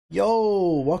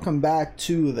Yo, welcome back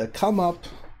to the Come Up.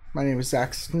 My name is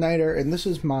Zach Snyder, and this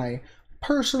is my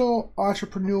personal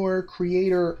entrepreneur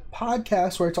creator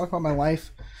podcast where I talk about my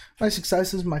life, my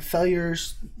successes, my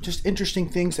failures, just interesting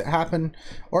things that happen,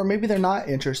 or maybe they're not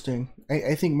interesting.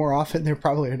 I think more often they're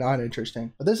probably not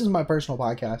interesting. But this is my personal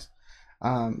podcast.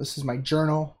 This is my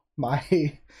journal,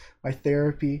 my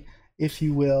therapy, if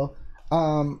you will.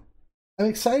 I'm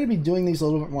excited to be doing these a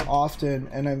little bit more often,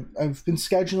 and I've been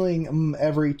scheduling them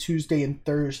every Tuesday and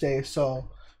Thursday, so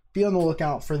be on the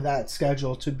lookout for that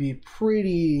schedule to be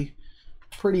pretty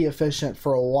efficient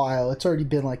for a while. It's already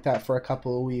been like that for a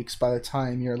couple of weeks by the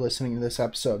time you're listening to this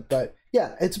episode, but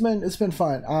yeah, it's been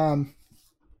fun.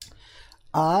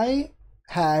 I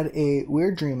had a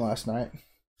weird dream last night,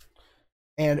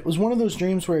 and it was one of those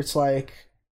dreams where it's like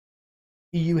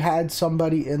you had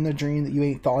somebody in the dream that you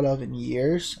ain't thought of in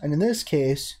years. And in this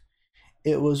case,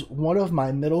 it was one of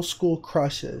my middle school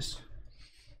crushes.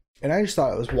 And I just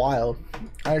thought it was wild.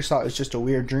 I just thought it was just a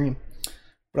weird dream.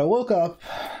 But I woke up,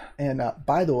 and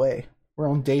by the way, we're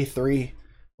on day 3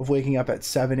 of waking up at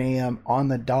 7 a.m. on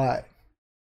the dot,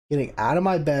 getting out of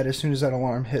my bed as soon as that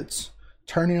alarm hits,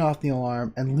 turning off the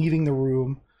alarm, and leaving the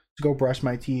room to go brush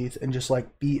my teeth and just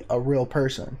like be a real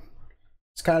person.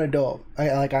 It's kind of dope.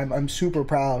 I'm super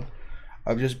proud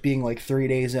of just being like 3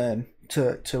 days in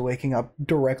to waking up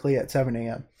directly at 7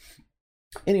 a.m.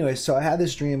 Anyway, so I had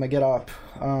this dream. I get up.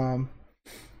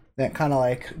 That kind of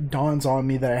like dawns on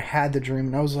me that I had the dream,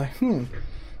 and I was like,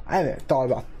 I haven't thought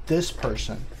about this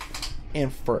person in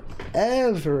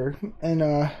forever. And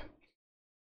I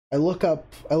look her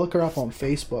up on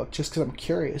Facebook just because I'm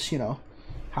curious.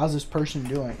 How's this person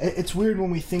doing? It's weird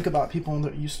when we think about people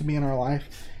that used to be in our life.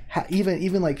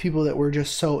 Even like people that were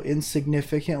just so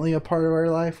insignificantly a part of our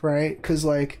life, right? Because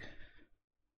like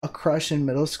a crush in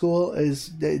middle school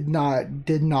did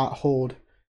not hold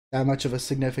that much of a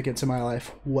significance in my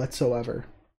life whatsoever,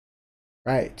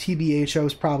 right? TBH, I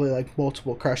was probably like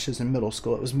multiple crushes in middle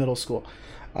school. It was middle school.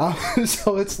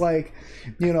 So it's like,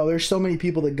 there's so many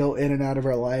people that go in and out of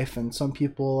our life, and some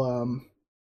people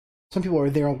are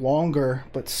there longer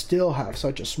but still have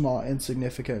such a small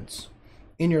insignificance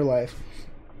in your life.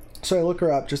 So I look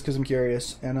her up just because I'm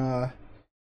curious, and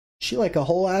she like a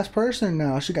whole ass person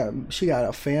now. She got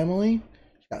a family,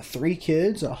 she got 3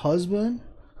 kids, a husband,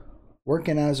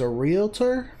 working as a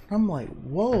realtor. I'm like,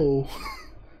 whoa,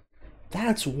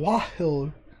 that's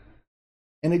wild.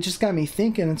 And it just got me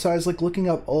thinking, and so I was like looking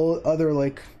up all other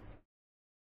like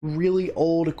really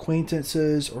old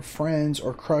acquaintances or friends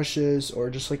or crushes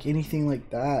or just like anything like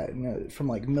that, from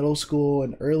like middle school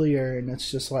and earlier, and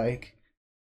it's just like,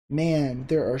 man,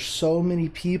 there are so many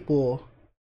people.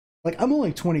 Like, I'm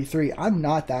only 23. I'm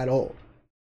not that old.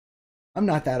 I'm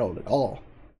not that old at all.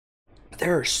 But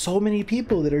there are so many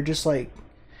people that are just like,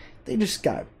 they just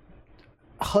got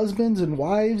husbands and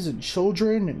wives and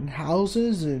children and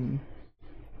houses and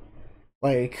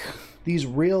like these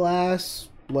real ass,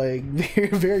 like very,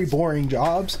 very boring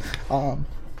jobs.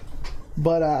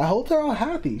 But I hope they're all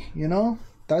happy,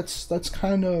 That's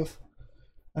kind of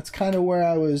where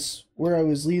I was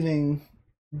leaving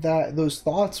those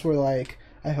thoughts were like,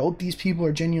 I hope these people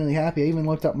are genuinely happy. I even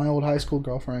looked up my old high school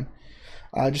girlfriend,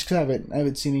 just because I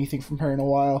haven't seen anything from her in a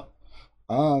while.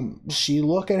 She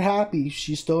looking happy.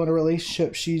 She's still in a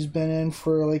relationship she's been in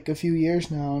for like a few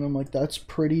years now, and I'm like, that's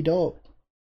pretty dope.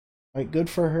 Like, good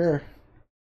for her.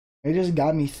 It just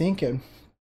got me thinking.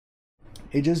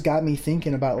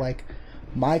 About like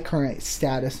my current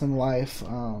status in life,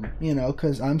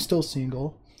 because I'm still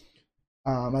single.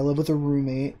 I live with a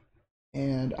roommate,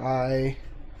 and I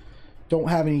don't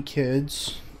have any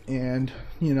kids, and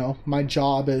my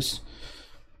job is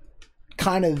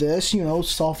kind of this,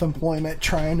 self-employment,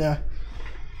 trying to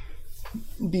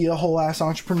be a whole ass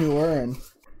entrepreneur,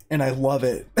 and I love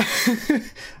it.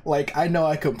 Like, I know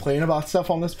I complain about stuff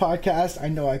on this podcast. I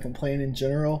know I complain in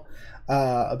general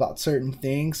about certain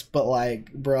things, but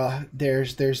like, bruh,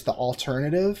 there's the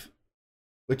alternative,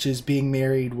 which is being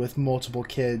married with multiple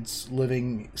kids,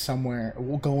 living somewhere,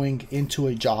 going into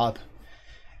a job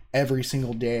every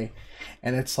single day.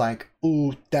 And it's like,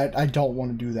 ooh, that I don't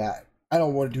want to do that. I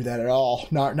don't want to do that at all.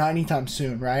 Not anytime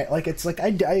soon, right? Like, it's like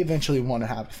I eventually want to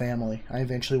have a family. I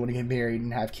eventually want to get married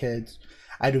and have kids.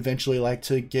 I'd eventually like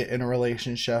to get in a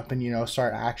relationship and,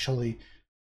 start actually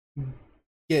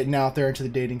getting out there into the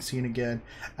dating scene again.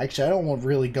 Actually, I don't want to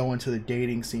really go into the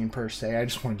dating scene per se. I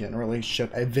just want to get in a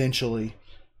relationship eventually.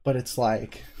 But it's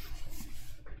like,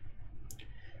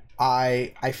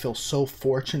 I feel so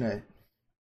fortunate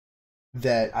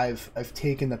that I've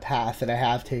taken the path that I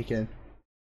have taken,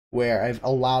 where I've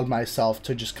allowed myself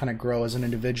to just kind of grow as an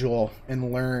individual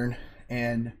and learn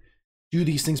and do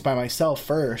these things by myself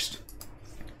first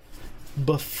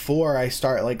before I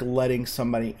start like letting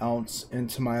somebody else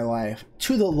into my life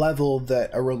to the level that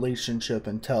a relationship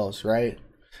entails, right?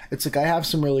 It's like I have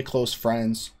some really close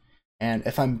friends, and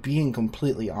if I'm being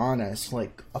completely honest,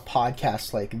 like a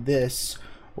podcast like this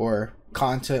or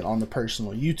content on the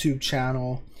personal YouTube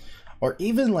channel, or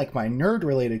even like my nerd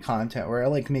related content where I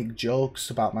like make jokes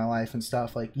about my life and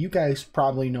stuff, like you guys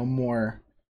probably know more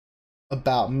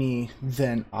about me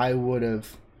than I would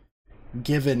have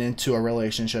given into a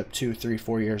relationship 2, 3,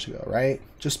 4 years ago, right?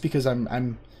 Just because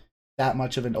I'm that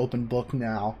much of an open book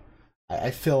now.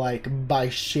 I feel like by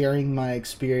sharing my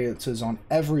experiences on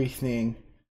everything,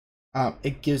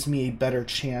 it gives me a better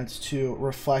chance to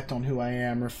reflect on who I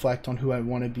am, reflect on who I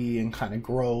want to be, and kind of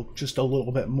grow just a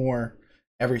little bit more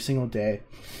every single day.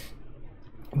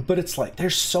 But it's like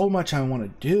there's so much I want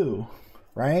to do,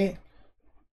 right?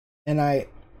 And I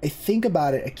think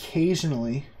about it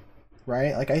occasionally,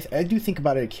 right? Like I do think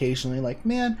about it occasionally, like,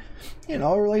 man, you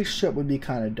know, a relationship would be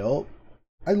kind of dope.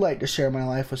 I'd like to share my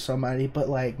life with somebody, but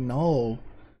like, no,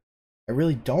 I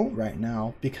really don't right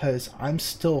now because I'm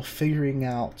still figuring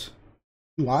out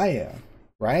who I am,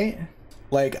 right?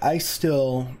 Like I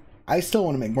still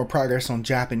want to make more progress on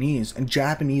Japanese, and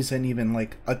Japanese isn't even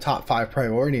like a top 5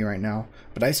 priority right now,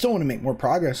 but I still want to make more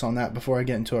progress on that before I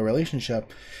get into a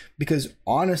relationship, because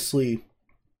honestly,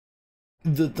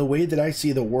 the way that I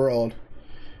see the world,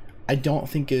 I don't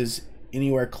think is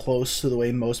anywhere close to the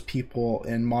way most people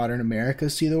in modern America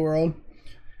see the world,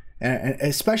 and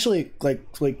especially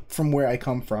like from where I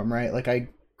come from, right? Like I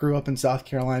grew up in South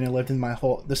Carolina, lived in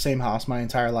the same house my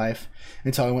entire life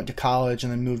until I went to college,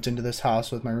 and then moved into this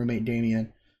house with my roommate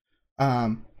Damien.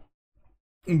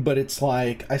 But it's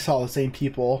like I saw the same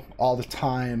people all the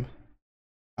time,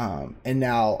 and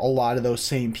now a lot of those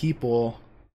same people,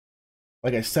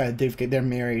 like I said, they're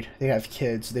married, they have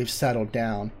kids, they've settled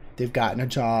down, they've gotten a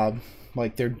job,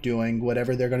 like they're doing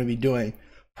whatever they're going to be doing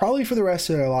probably for the rest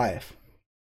of their life.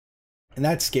 And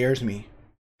that scares me.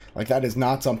 Like that is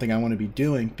not something I want to be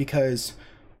doing, because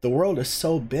the world is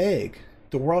so big.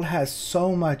 The world has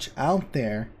so much out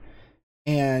there.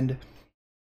 And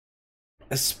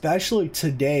especially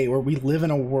today, where we live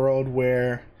in a world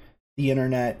where the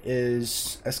internet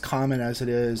is as common as it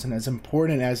is and as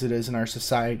important as it is in our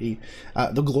society,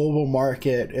 the global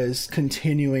market is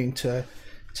continuing to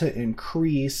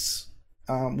increase.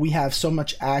 We have so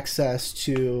much access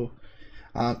to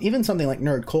even something like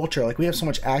nerd culture. Like we have so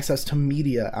much access to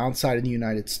media outside of the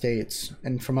United States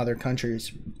and from other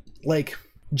countries. Like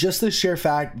just the sheer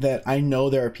fact that I know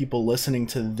there are people listening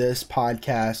to this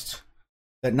podcast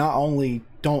that not only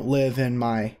don't live in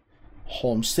my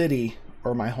home city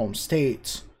or my home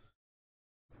state,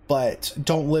 but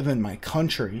don't live in my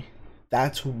country.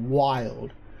 That's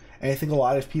wild. And I think a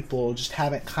lot of people just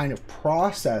haven't kind of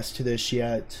processed this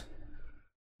yet.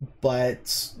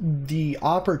 But the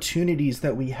opportunities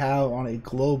that we have on a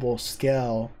global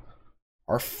scale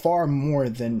are far more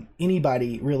than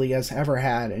anybody really has ever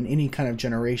had in any kind of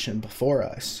generation before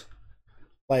us.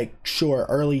 Like, sure,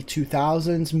 early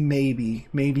 2000s,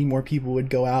 maybe more people would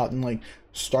go out and like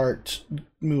start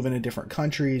moving to different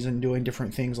countries and doing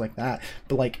different things like that.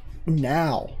 But like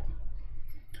now,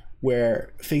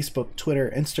 where Facebook,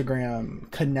 Twitter, Instagram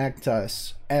connect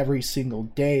us every single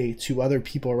day to other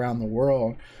people around the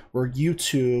world, where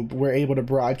YouTube, we're able to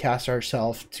broadcast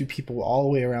ourselves to people all the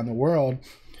way around the world,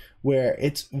 where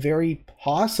it's very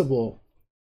possible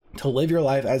to live your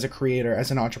life as a creator, as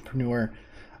an entrepreneur,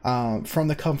 from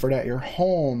the comfort at your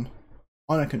home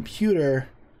on a computer.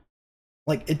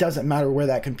 Like, it doesn't matter where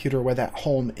that computer, where that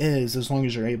home is, as long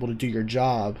as you're able to do your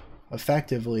job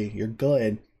effectively, you're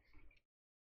good.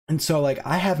 And so, like,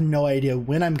 I have no idea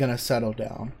when I'm gonna settle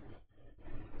down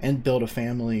and build a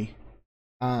family,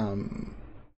 and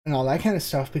all that kind of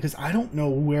stuff, because I don't know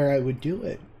where I would do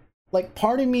it. Like,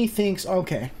 part of me thinks,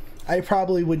 okay, I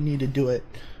probably would need to do it,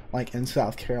 like, in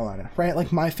South Carolina, right?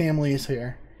 Like, my family is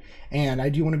here, and I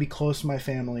do want to be close to my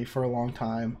family for a long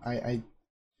time. I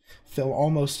feel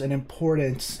almost an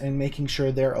importance in making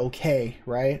sure they're okay,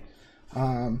 right?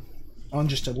 On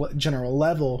just a general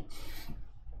level.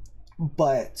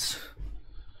 But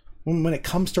when it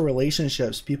comes to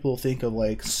relationships, people think of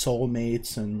like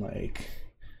soulmates and like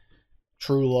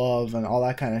true love and all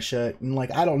that kind of shit. And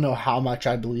like, I don't know how much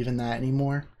I believe in that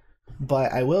anymore,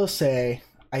 but I will say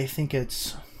I think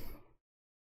it's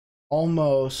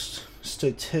almost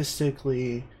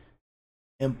statistically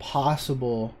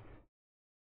impossible.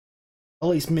 At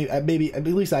least maybe at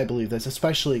least I believe this,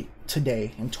 especially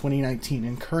today in 2019,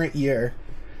 in current year.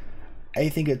 I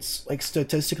think it's like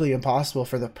statistically impossible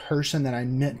for the person that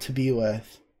I'm meant to be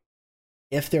with,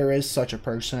 if there is such a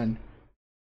person,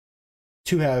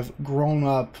 to have grown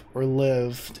up or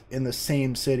lived in the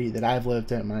same city that I've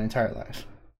lived in my entire life.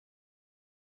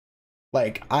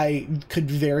 Like, I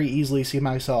could very easily see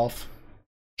myself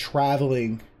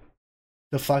traveling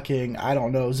to fucking, I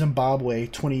don't know, Zimbabwe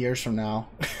 20 years from now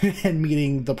and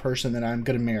meeting the person that I'm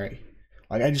gonna marry.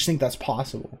 Like, I just think that's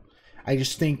possible. I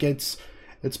just think it's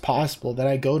possible that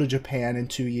I go to Japan in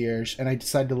 2 years and I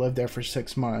decide to live there for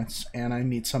 6 months and I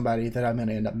meet somebody that I'm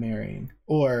gonna end up marrying.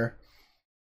 Or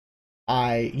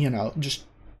I, you know, just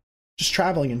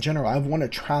traveling in general. I want to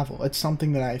travel. It's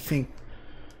something that I think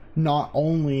not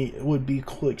only would be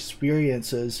cool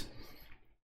experiences,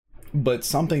 but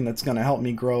something that's going to help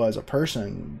me grow as a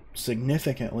person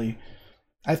significantly.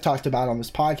 I've talked about on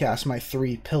this podcast my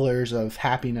 3 pillars of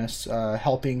happiness: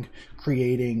 helping,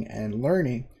 creating, and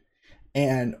learning.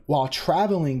 And while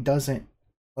traveling doesn't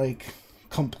like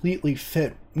completely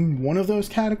fit one of those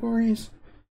categories,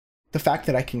 the fact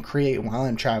that I can create while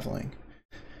I'm traveling,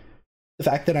 the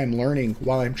fact that I'm learning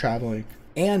while I'm traveling,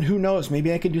 and who knows,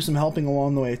 maybe I could do some helping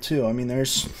along the way too. I mean,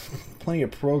 there's plenty of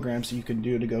programs that you can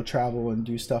do to go travel and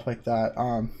do stuff like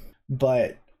that.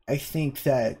 But I think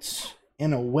that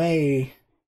in a way,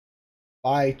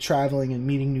 by traveling and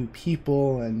meeting new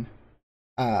people and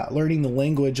learning the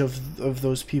language of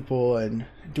those people and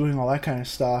doing all that kind of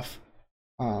stuff,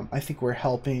 I think we're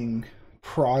helping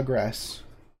progress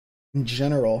in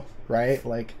general, right?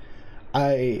 Like,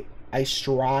 I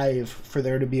strive for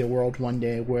there to be a world one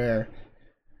day where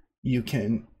you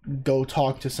can go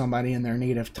talk to somebody in their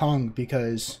native tongue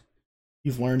because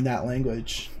you've learned that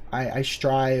language. I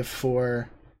strive for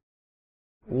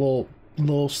a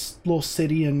little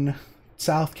city in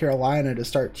South Carolina to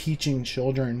start teaching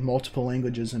children multiple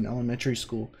languages in elementary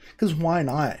school, because why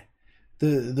not?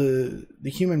 The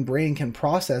human brain can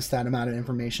process that amount of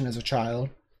information as a child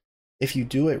if you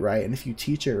do it right and if you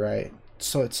teach it right.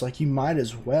 So it's like, you might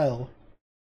as well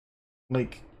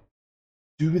like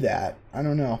do that. I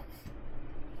don't know.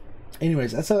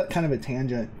 Anyways, that's a kind of a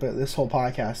tangent, but this whole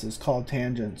podcast is called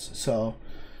Tangents, so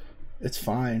it's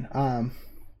fine.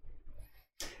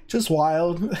 Just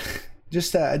wild.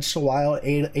 just a wild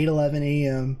 8:11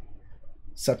 a.m.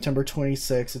 September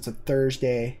 26th. It's a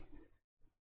Thursday.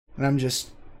 And I'm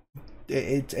just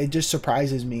it just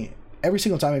surprises me. Every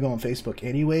single time I go on Facebook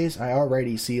anyways, I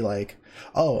already see like,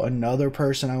 oh, another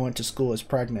person I went to school is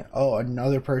pregnant. Oh,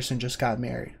 another person just got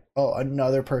married. Oh,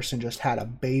 another person just had a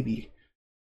baby.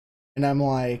 And I'm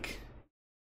like,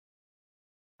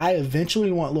 I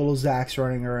eventually want little Zach's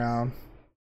running around,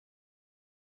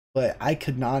 but I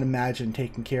could not imagine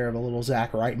taking care of a little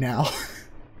Zach right now.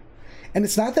 And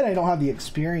it's not that I don't have the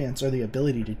experience or the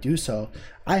ability to do so.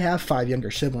 I have 5 younger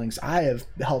siblings. I have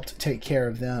helped take care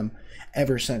of them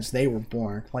ever since they were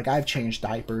born. Like, I've changed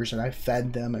diapers and I've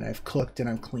fed them and I've cooked and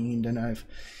I've cleaned and I've,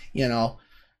 you know,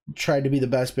 tried to be the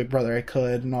best big brother I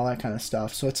could and all that kind of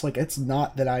stuff. So it's like, it's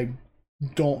not that I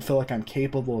don't feel like I'm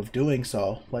capable of doing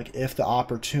so. Like, if the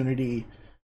opportunity,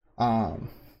 I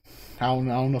don't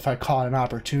know if I call it an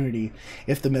opportunity,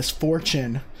 if the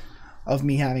misfortune of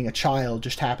me having a child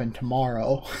just happened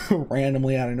tomorrow,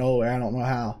 randomly out of nowhere, I don't know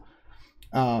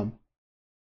how,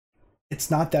 it's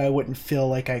not that I wouldn't feel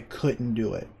like I couldn't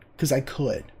do it, because I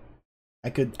could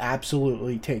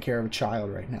absolutely take care of a child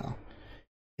right now.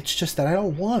 It's just that I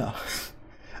don't wanna.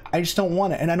 I just don't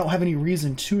want to, and I don't have any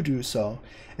reason to do so.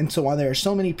 And so while there are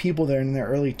so many people that are in their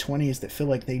early 20s that feel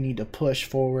like they need to push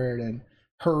forward and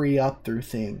hurry up through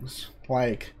things,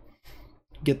 like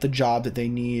get the job that they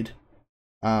need,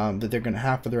 that they're going to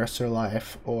have for the rest of their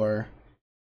life, or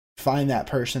find that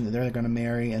person that they're going to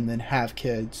marry and then have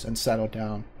kids and settle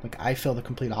down. Like, I feel the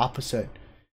complete opposite.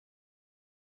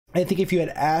 I think if you had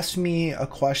asked me a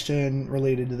question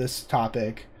related to this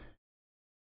topic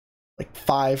like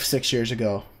 5-6 years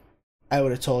ago, I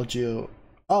would have told you,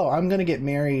 oh, I'm going to get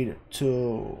married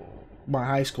to my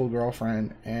high school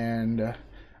girlfriend and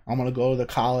I'm going to go to the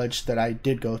college that I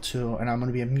did go to, and I'm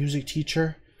going to be a music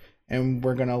teacher, and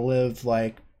we're going to live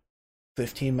like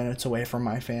 15 minutes away from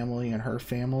my family and her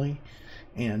family,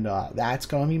 and that's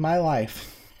going to be my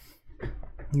life.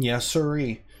 Yes,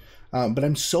 sirree. But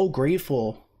I'm so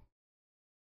grateful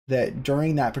that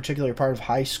during that particular part of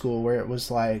high school where it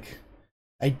was like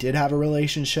I did have a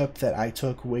relationship that I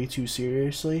took way too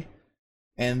seriously,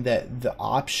 and that the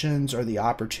options or the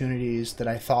opportunities that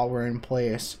I thought were in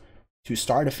place to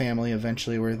start a family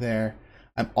eventually were there.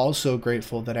 I'm also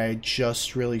grateful that I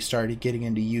just really started getting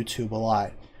into YouTube a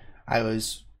lot. I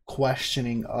was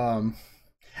questioning,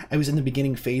 I was in the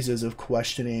beginning phases of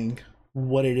questioning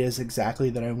what it is exactly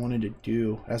that I wanted to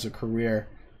do as a career.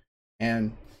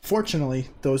 And fortunately,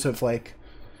 those have like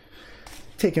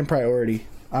taken priority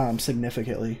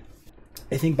significantly.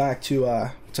 I think back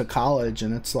to college,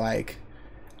 and it's like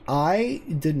I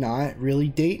did not really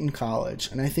date in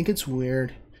college, and I think it's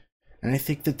weird. And I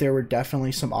think that there were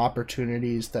definitely some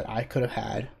opportunities that I could have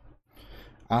had.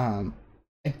 Um,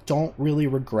 I don't really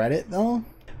regret it though,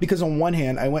 because on one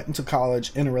hand, I went into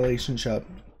college in a relationship.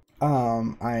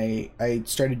 I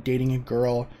started dating a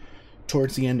girl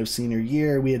towards the end of senior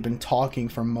year. We had been talking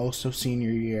for most of senior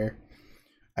year.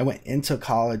 I went into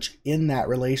college in that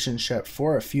relationship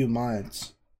for a few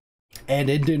months, and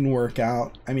it didn't work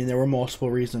out. I mean, there were multiple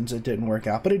reasons it didn't work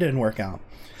out, but it didn't work out.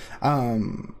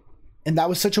 And that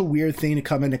was such a weird thing to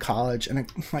come into college, and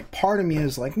like part of me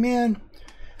is like, man,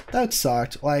 that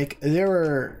sucked. Like there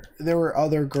were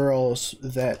other girls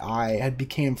that I had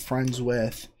became friends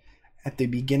with at the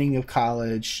beginning of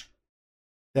college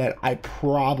that I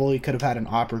probably could have had an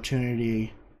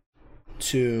opportunity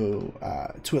to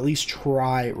at least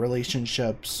try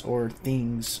relationships or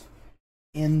things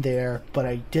in there, but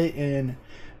I didn't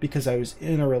because I was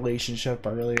in a relationship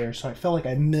earlier. So I felt like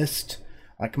I missed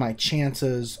like my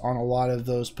chances on a lot of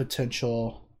those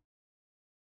potential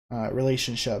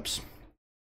relationships.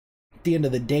 At the end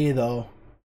of the day, though,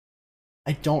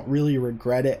 I don't really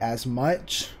regret it as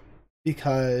much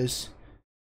because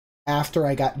after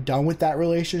I got done with that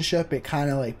relationship, it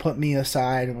kind of like put me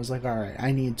aside and was like, all right,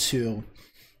 I need to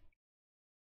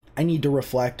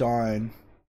reflect on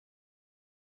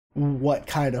what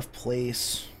kind of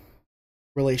place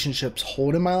relationships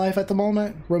hold in my life at the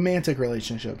moment. Romantic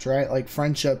relationships, right? Like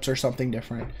friendships are something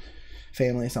different.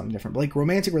 Family is something different. But like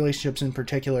romantic relationships in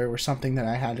particular were something that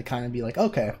I had to kind of be like,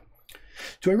 okay,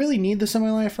 do I really need this in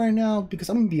my life right now? Because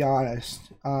I'm gonna be honest,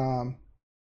 I'm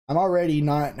already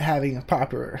not having a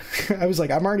proper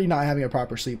I'm already not having a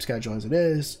proper sleep schedule as it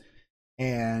is,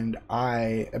 and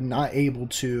I am not able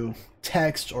to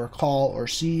text or call or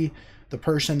see the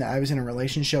person that I was in a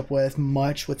relationship with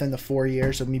much within the 4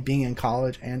 years of me being in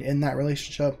college and in that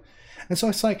relationship. And so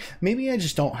it's like, maybe I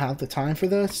just don't have the time for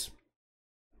this.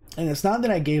 And it's not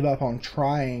that I gave up on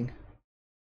trying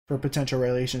for potential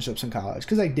relationships in college,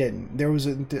 because I didn't.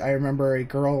 I remember a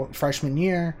girl freshman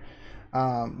year,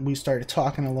 we started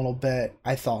talking a little bit.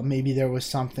 I thought maybe there was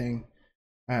something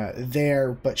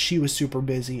there, but she was super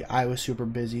busy. I was super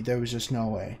busy. There was just no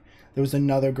way. There was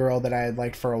another girl that I had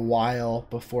liked for a while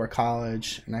before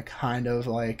college, and I kind of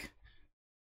like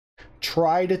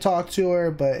tried to talk to her,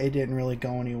 but it didn't really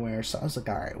go anywhere. So I was like,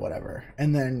 all right, whatever.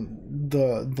 And then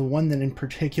the one that in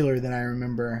particular that I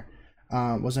remember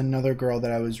was another girl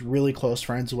that I was really close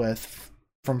friends with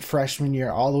from freshman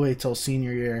year all the way till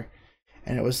senior year.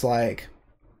 And it was like,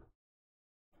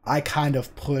 I kind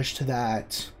of pushed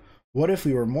that what if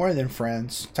we were more than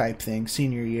friends type thing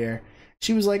senior year.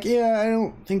 She was like, yeah, I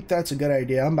don't think that's a good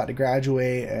idea. I'm about to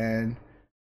graduate, and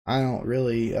I don't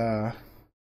really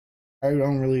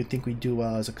think we do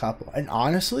well as a couple. And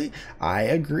honestly, I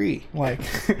agree. Like,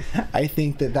 I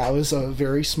think that was a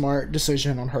very smart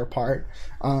decision on her part,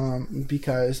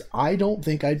 because I don't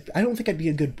think I'd be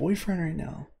a good boyfriend right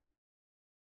now.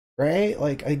 Right?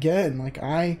 Like, again, like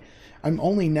I'm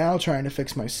only now trying to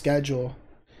fix my schedule,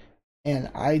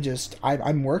 and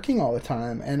I'm working all the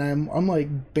time, and I'm like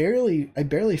I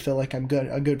barely feel like I'm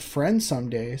a good friend some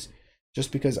days,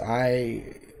 just because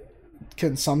I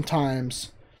can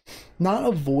sometimes not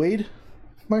avoid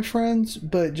my friends,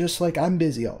 but just like I'm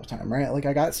busy all the time, right? Like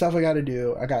I got stuff I got to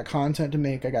do, I got content to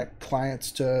make, I got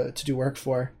clients to do work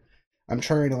for. I'm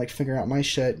trying to like figure out my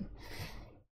shit.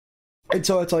 And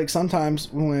so it's like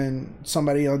sometimes when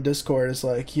somebody on Discord is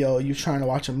like, yo, you trying to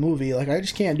watch a movie, like I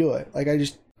just can't do it. Like I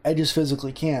just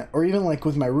physically can't. Or even like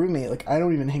with my roommate, like I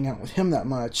don't even hang out with him that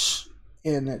much,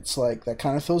 and it's like that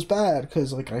kind of feels bad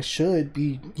because like I should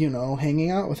be,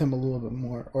 hanging out with him a little bit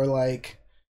more. Or like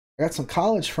I got some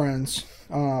college friends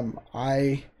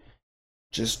I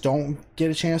just don't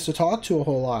get a chance to talk to a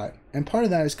whole lot, and part of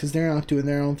that is because they're not doing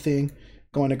their own thing,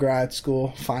 going to grad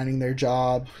school, finding their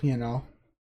job,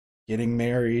 getting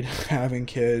married, having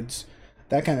kids,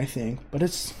 that kind of thing.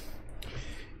 But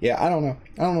yeah, I don't know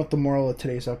what the moral of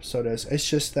today's episode is. It's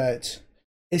just that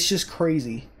it's just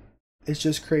crazy. It's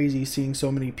just crazy seeing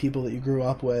so many people that you grew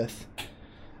up with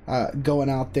going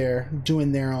out there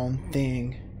doing their own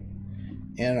thing.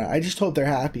 And I just hope they're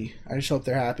happy.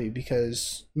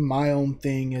 Because my own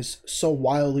thing is so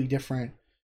wildly different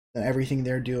than everything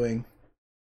they're doing.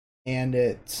 And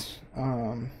it's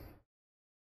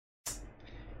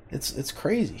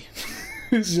crazy.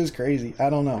 It's just crazy. I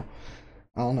don't know.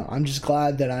 I'm just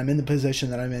glad that I'm in the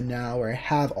position that I'm in now, where I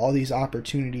have all these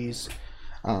opportunities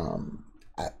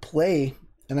at play,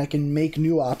 and I can make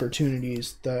new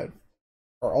opportunities that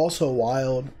are also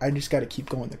wild. I just got to keep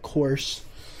going the course.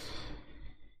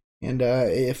 And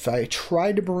if I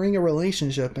tried to bring a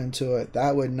relationship into it,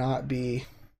 that would not be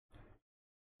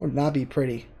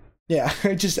pretty. Yeah,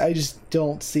 I just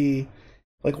don't see,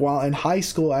 like, while in high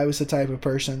school I was the type of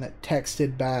person that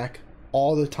texted back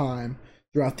all the time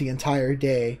throughout the entire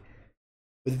day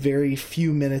with very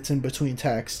few minutes in between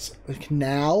texts. Like,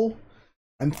 now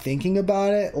I'm thinking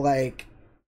about it, like,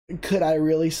 could I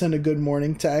really send a good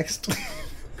morning text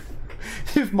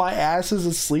if my ass is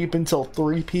asleep until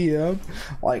 3 p.m.?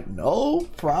 Like, no,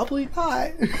 probably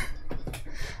not.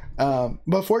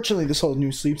 But fortunately, this whole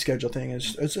new sleep schedule thing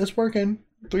is it's working.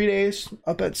 3 days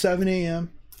up at 7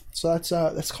 a.m. So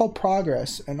that's called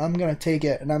progress, and I'm gonna take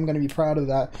it, and I'm gonna be proud of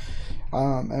that.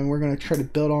 And we're gonna try to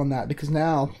build on that, because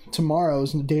now tomorrow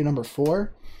is day number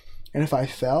 4, and if I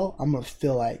fail, I'm gonna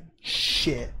feel like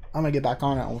shit. I'm gonna get back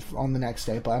on it on the next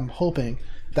day, but I'm hoping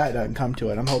that doesn't come to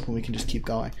it. I'm hoping we can just keep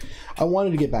going. I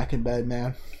wanted to get back in bed,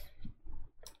 man.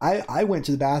 I went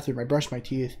to the bathroom, I brushed my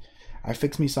teeth, I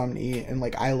fixed me something to eat, and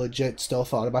like, I legit still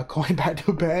thought about going back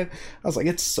to bed. I was like,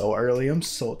 it's so early, I'm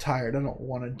so tired, I don't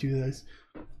want to do this.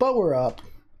 But we're up.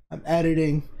 I'm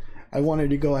editing. I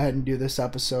wanted to go ahead and do this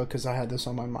episode because I had this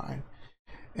on my mind.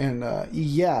 And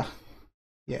yeah,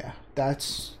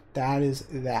 that is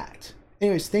that.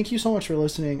 Anyways, thank you so much for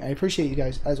listening. I appreciate you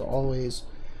guys as always.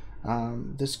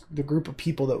 The group of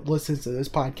people that listens to this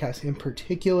podcast in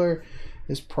particular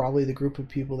is probably the group of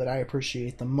people that I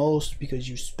appreciate the most, because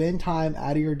you spend time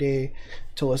out of your day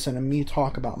to listen to me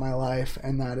talk about my life,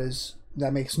 and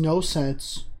that makes no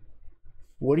sense.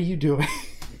 What are you doing?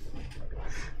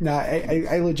 Nah,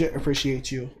 I legit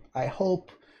appreciate you. I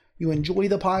hope you enjoy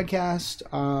the podcast.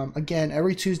 Again,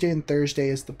 every Tuesday and Thursday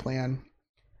is the plan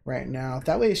right now.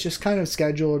 That way it's just kind of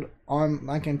scheduled on,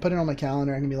 I can put it on my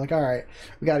calendar. I can be like, all right,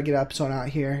 we got to get an episode out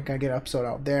here, got to get an episode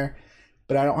out there.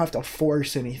 But I don't have to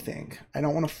force anything. I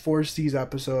don't want to force these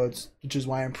episodes, which is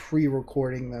why I'm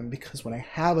pre-recording them, because when I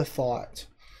have a thought,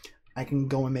 I can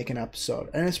go and make an episode.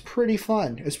 And it's pretty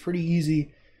fun. It's pretty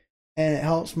easy. And it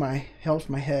helps my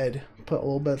head put a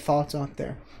little bit of thoughts out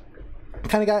there.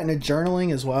 Kind of got into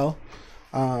journaling as well.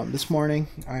 This morning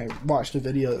I watched a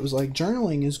video. It was like,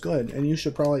 journaling is good and you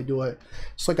should probably do it.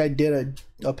 It's like I did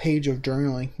a page of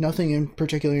journaling. Nothing in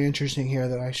particularly interesting here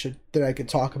that I could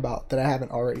talk about that I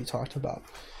haven't already talked about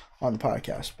on the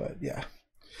podcast. But yeah,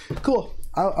 cool.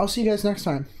 I'll see you guys next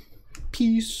time.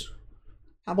 Peace.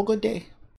 Have a good day.